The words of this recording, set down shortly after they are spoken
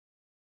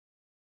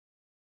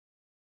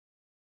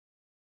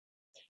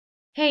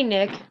Hey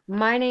Nick,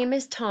 my name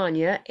is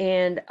Tanya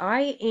and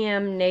I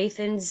am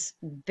Nathan's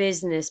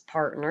business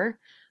partner.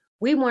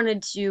 We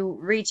wanted to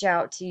reach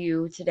out to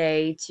you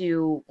today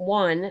to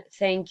one,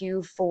 thank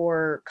you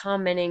for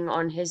commenting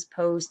on his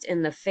post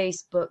in the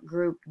Facebook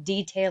group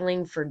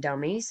Detailing for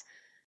Dummies.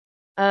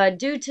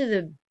 Due to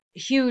the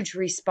huge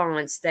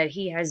response that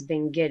he has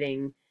been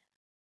getting,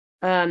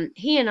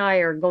 he and I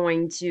are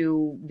going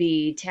to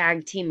be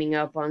tag teaming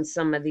up on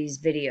some of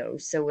these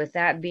videos. So with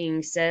that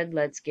being said,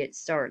 let's get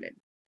started.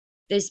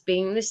 This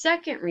being the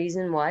second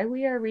reason why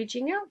we are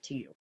reaching out to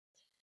you.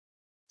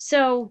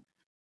 So,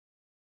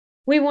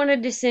 we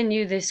wanted to send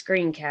you this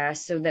screencast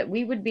so that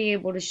we would be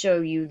able to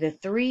show you the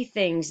three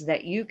things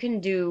that you can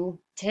do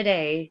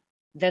today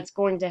that's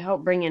going to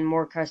help bring in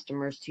more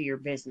customers to your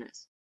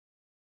business.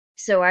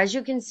 So, as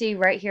you can see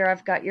right here,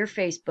 I've got your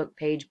Facebook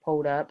page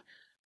pulled up.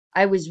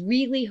 I was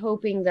really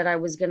hoping that I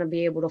was going to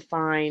be able to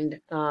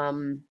find a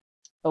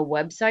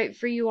website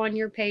for you on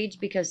your page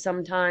because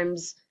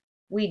sometimes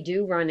we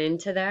do run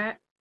into that.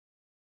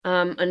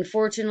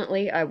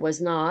 Unfortunately, I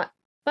was not,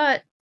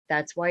 but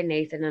that's why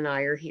Nathan and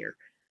I are here.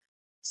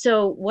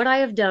 So, what I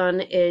have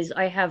done is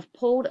I have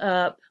pulled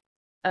up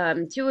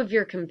two of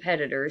your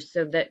competitors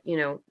so that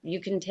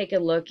you can take a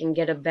look and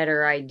get a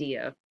better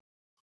idea.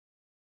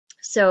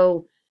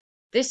 So,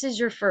 this is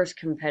your first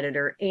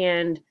competitor,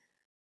 and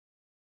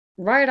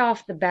right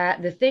off the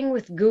bat, the thing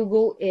with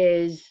Google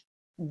is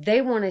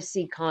they want to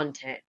see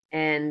content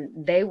and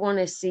they want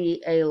to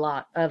see a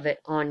lot of it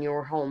on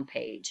your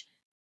homepage.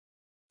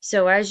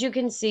 So as you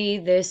can see,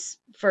 this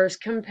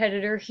first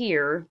competitor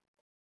here,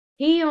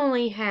 he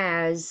only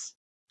has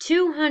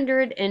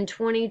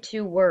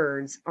 222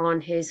 words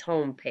on his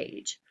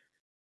homepage.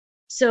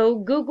 So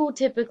Google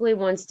typically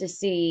wants to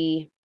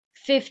see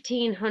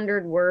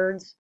 1,500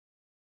 words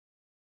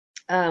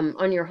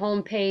on your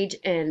homepage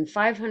and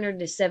 500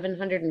 to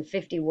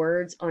 750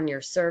 words on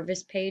your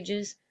service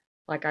pages.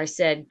 Like I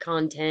said,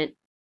 content,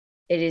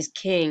 it is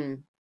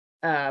king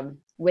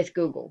with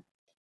Google.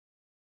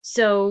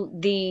 So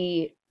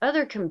the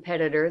other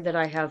competitor that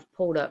I have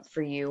pulled up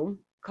for you,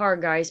 Car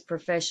Guys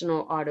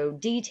Professional Auto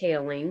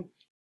Detailing,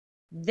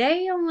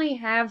 they only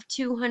have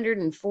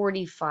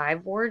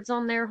 245 words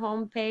on their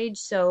homepage.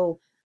 So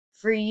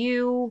for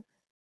you,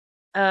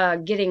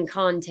 getting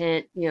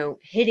content,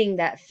 hitting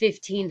that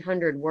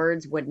 1,500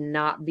 words would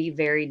not be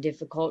very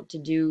difficult to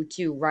do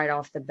to right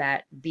off the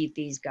bat beat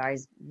these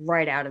guys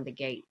right out of the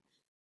gate.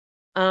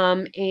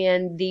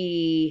 And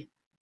the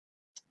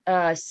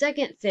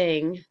second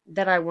thing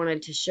that I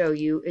wanted to show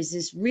you is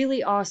this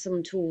really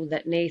awesome tool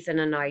that Nathan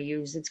and I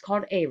use. It's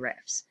called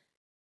Ahrefs.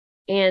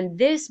 And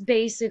this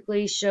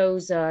basically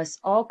shows us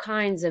all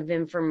kinds of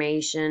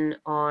information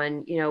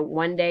on,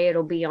 one day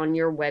it'll be on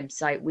your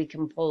website we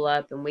can pull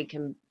up and we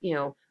can,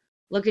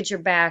 look at your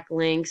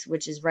backlinks,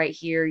 which is right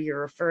here,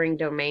 your referring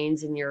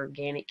domains and your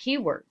organic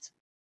keywords.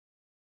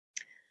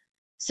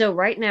 So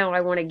right now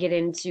I want to get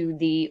into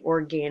the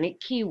organic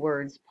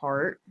keywords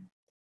part.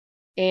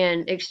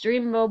 And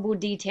Extreme Mobile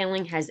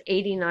Detailing has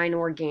 89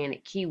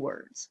 organic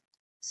keywords.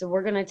 So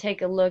we're going to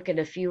take a look at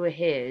a few of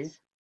his.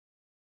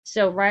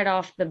 So right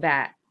off the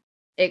bat,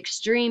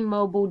 Extreme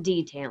Mobile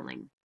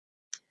Detailing.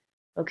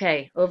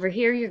 Okay, over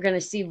here you're going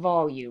to see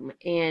volume.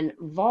 And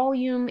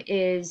volume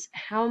is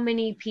how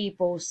many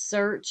people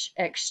search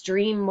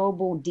Extreme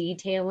Mobile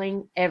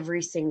Detailing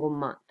every single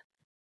month.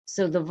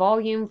 So the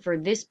volume for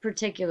this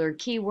particular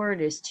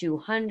keyword is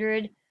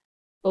 200.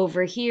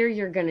 Over here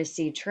you're going to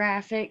see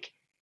traffic.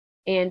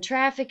 And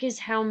traffic is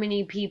how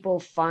many people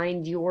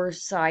find your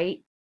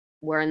site,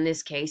 or in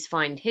this case,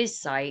 find his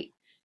site,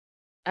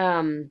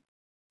 due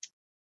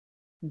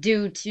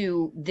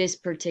to this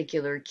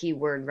particular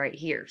keyword right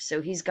here.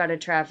 So he's got a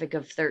traffic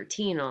of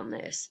 13 on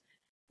this.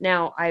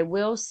 Now, I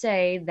will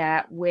say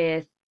that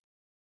with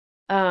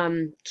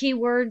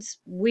keywords,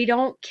 we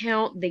don't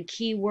count the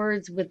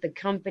keywords with the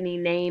company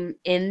name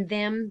in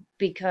them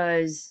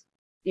because,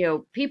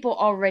 people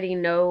already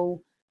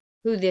know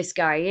who this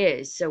guy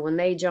is. So when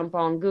they jump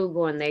on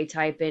Google and they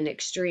type in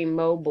extreme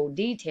mobile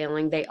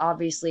detailing, they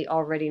obviously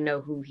already know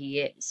who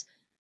he is.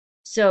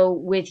 So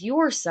with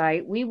your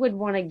site, we would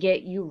want to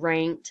get you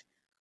ranked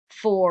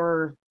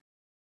for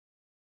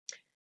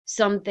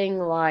something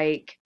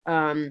like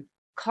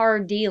car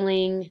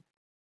detailing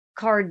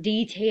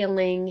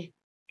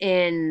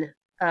in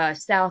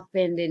South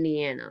Bend,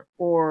 Indiana,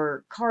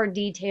 or car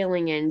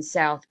detailing in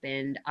South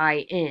Bend,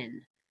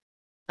 IN.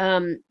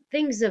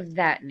 Things of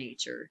that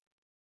nature.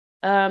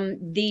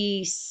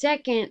 The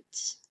second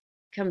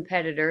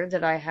competitor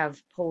that I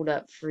have pulled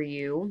up for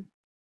you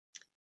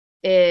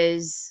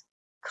is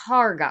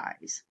Car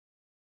Guys.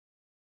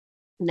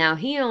 Now,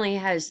 he only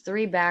has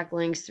 3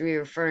 backlinks, 3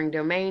 referring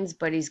domains,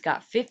 but he's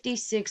got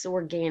 56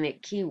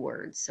 organic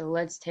keywords. So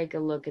let's take a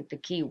look at the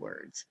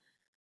keywords.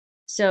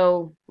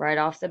 So right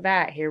off the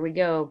bat, here we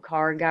go.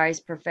 Car Guys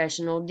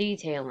Professional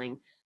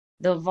Detailing.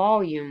 The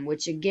volume,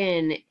 which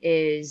again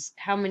is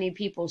how many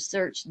people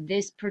search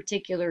this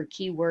particular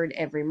keyword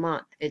every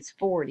month. It's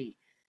 40.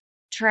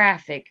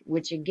 Traffic,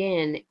 which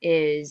again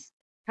is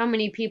how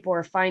many people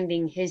are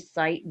finding his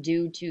site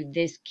due to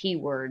this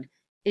keyword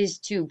is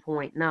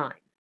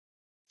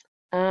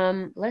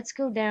 2.9. Let's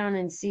go down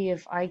and see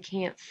if I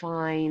can't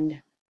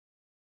find.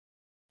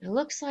 It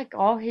looks like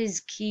all his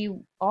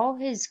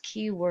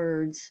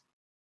keywords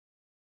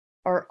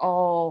are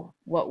all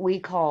what we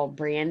call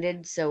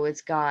branded, so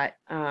it's got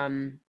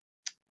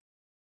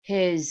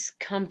his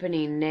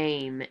company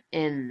name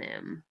in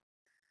them.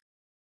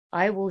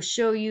 I will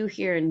show you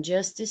here in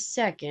just a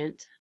second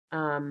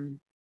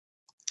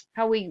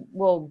how we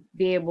will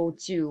be able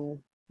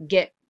to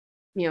get,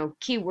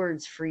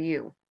 keywords for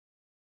you.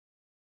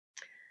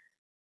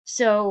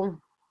 So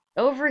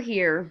over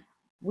here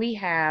we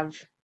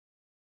have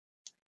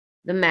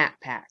the map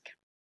pack,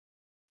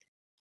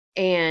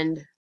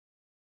 and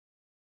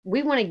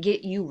we want to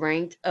get you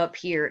ranked up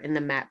here in the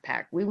map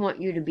pack. We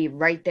want you to be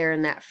right there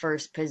in that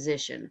first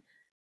position.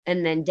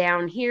 And then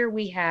down here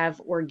we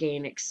have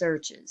organic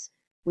searches.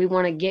 We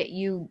want to get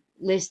you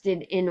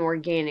listed in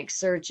organic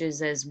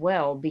searches as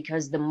well,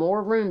 because the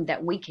more room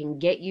that we can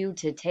get you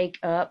to take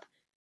up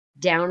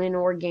down in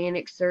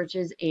organic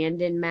searches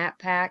and in map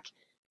pack,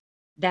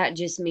 that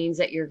just means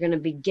that you're going to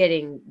be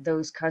getting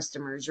those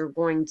customers. You're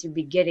going to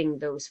be getting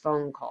those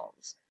phone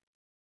calls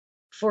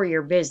for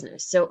your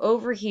business. So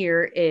over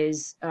here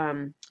is,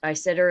 I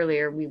said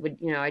earlier, we would,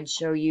 I'd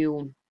show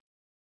you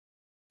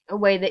a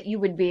way that you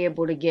would be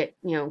able to get,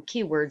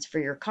 keywords for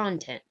your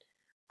content.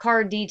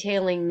 Car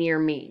detailing near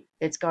me.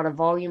 It's got a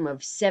volume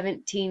of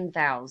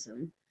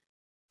 17,000.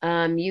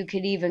 You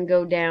could even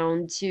go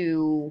down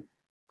to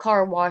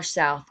car wash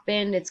South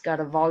Bend. It's got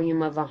a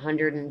volume of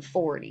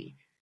 140.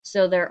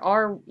 So there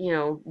are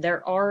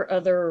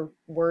other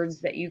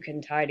words that you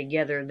can tie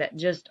together that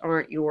just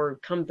aren't your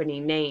company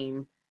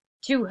name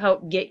to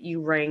help get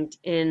you ranked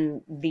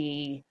in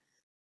the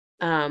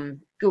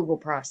Google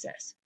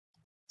process.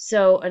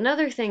 So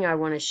another thing I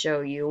want to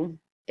show you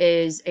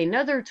is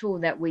another tool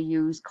that we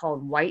use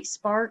called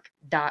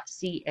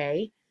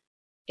whitespark.ca,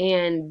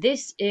 and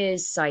this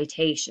is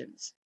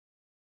citations.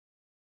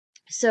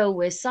 So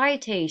with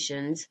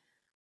citations,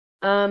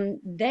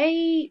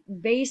 they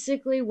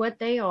basically, what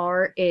they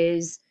are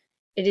is,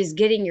 it is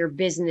getting your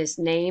business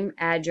name,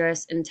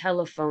 address, and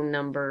telephone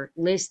number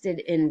listed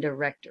in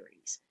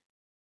directories.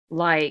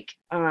 Like,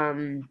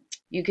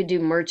 you could do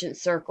Merchant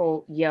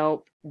Circle,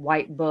 Yelp,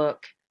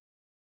 Whitebook.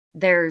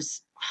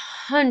 There's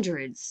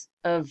hundreds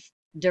of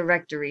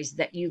directories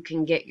that you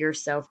can get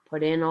yourself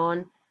put in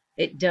on.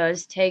 It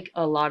does take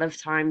a lot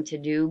of time to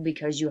do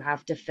because you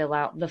have to fill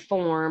out the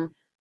form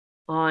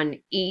on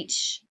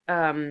each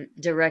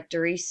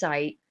directory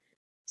site.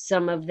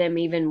 Some of them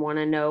even want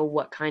to know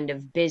what kind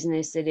of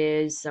business it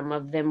is. Some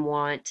of them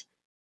want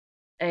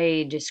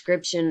a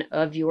description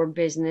of your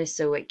business,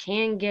 so it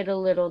can get a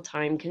little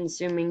time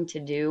consuming to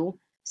do.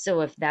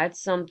 So if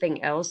that's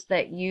something else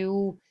that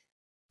you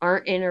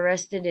aren't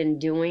interested in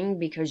doing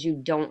because you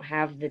don't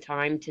have the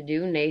time to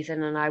do,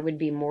 Nathan and I would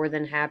be more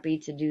than happy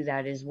to do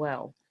that as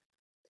well.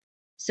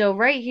 So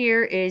right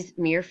here is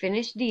Mere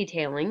Finished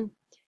Detailing,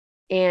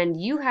 and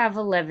you have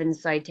 11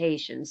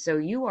 citations. So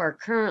you are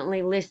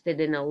currently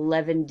listed in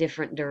 11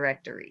 different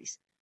directories.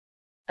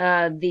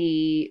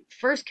 The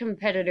first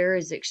competitor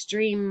is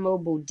Extreme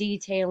Mobile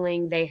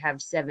Detailing. They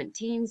have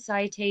 17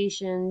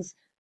 citations.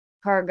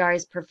 Car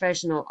Guys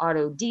Professional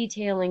Auto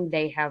Detailing,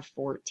 they have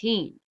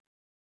 14.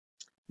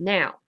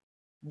 Now,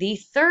 the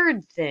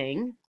third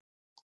thing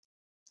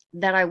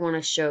that I want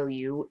to show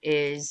you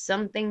is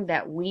something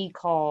that we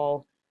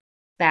call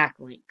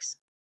backlinks.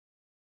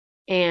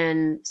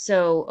 And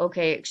so,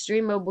 okay,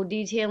 Extreme Mobile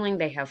Detailing,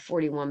 they have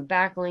 41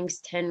 backlinks,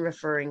 10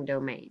 referring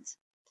domains.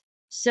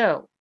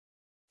 So,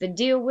 the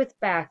deal with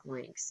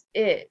backlinks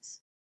is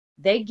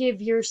they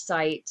give your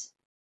site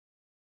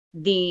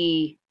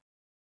the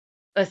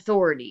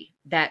authority,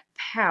 that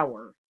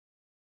power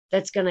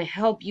that's going to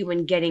help you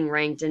in getting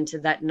ranked into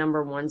that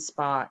 #1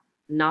 spot,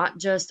 not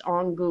just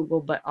on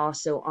Google, but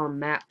also on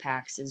map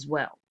packs as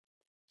well.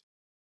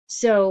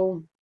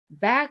 So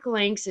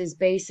backlinks is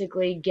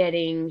basically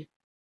getting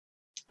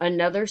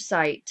another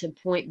site to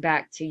point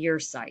back to your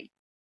site,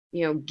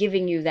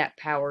 giving you that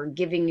power,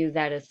 giving you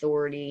that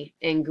authority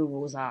in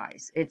Google's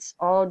eyes. It's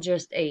all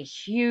just a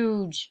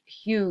huge,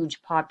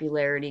 huge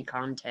popularity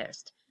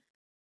contest.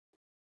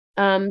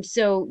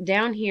 So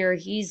down here,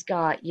 he's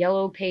got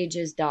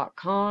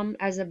yellowpages.com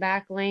as a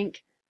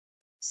backlink.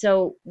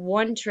 So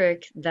one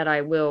trick that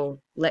I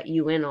will let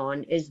you in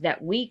on is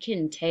that we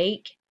can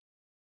take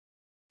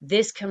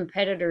this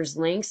competitor's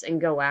links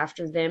and go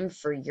after them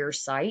for your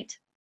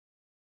site,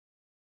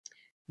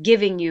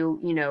 giving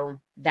you,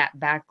 that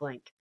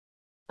backlink.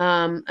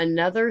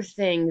 Another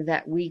thing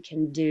that we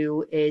can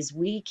do is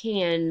we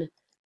can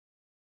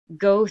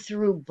go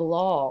through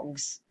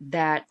blogs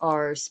that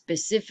are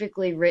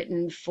specifically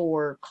written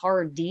for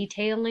car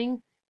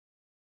detailing,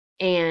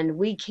 and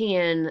we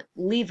can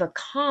leave a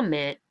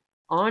comment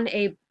on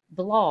a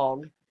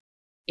blog,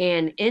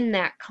 and in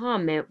that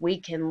comment we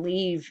can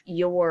leave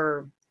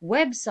your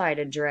website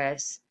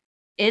address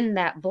in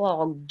that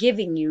blog,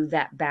 giving you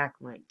that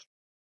backlink.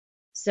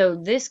 So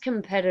this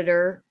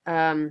competitor,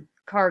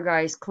 Car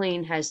Guys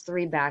Clean has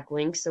 3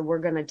 backlinks, so we're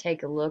going to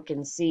take a look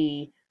and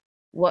see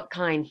what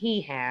kind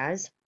he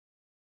has.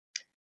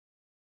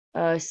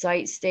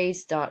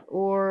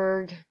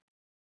 Sitestates.org,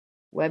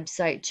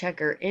 website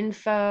checker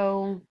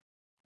info.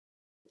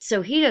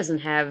 So he doesn't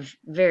have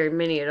very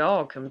many at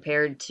all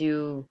compared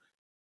to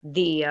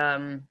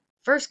the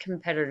first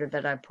competitor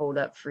that I pulled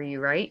up for you,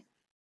 right?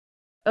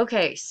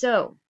 Okay,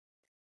 so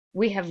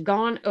we have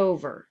gone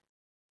over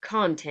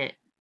content.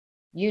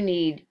 You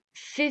need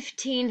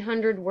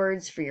 1,500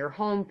 words for your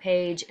home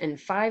page and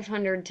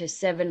 500 to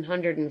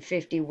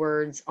 750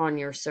 words on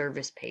your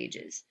service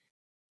pages.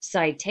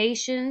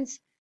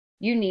 Citations,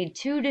 you need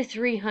 200 to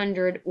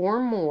 300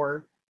 or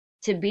more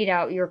to beat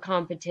out your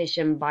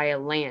competition by a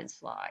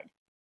landslide.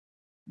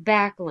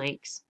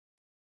 Backlinks,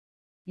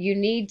 you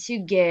need to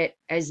get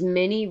as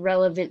many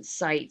relevant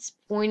sites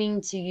pointing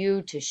to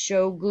you to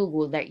show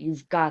Google that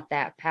you've got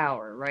that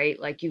power, right?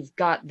 Like you've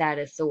got that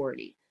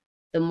authority.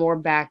 The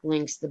more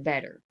backlinks, the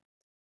better.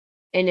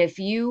 And if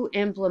you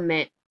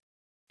implement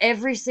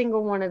every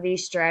single one of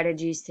these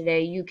strategies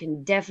today, you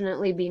can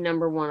definitely be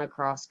number one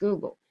across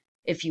Google.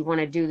 If you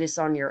want to do this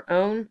on your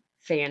own,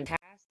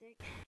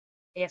 fantastic.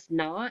 If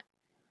not,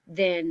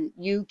 then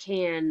you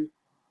can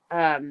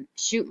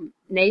shoot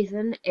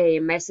Nathan a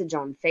message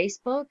on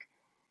Facebook,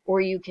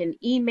 or you can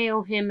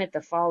email him at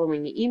the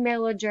following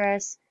email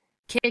address,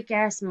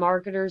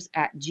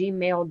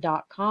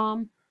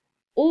 kickassmarketers@gmail.com,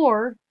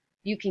 or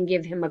you can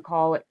give him a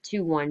call at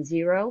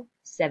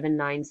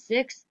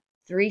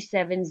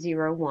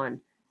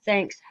 210-796-3701.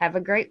 Thanks. Have a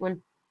great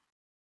one.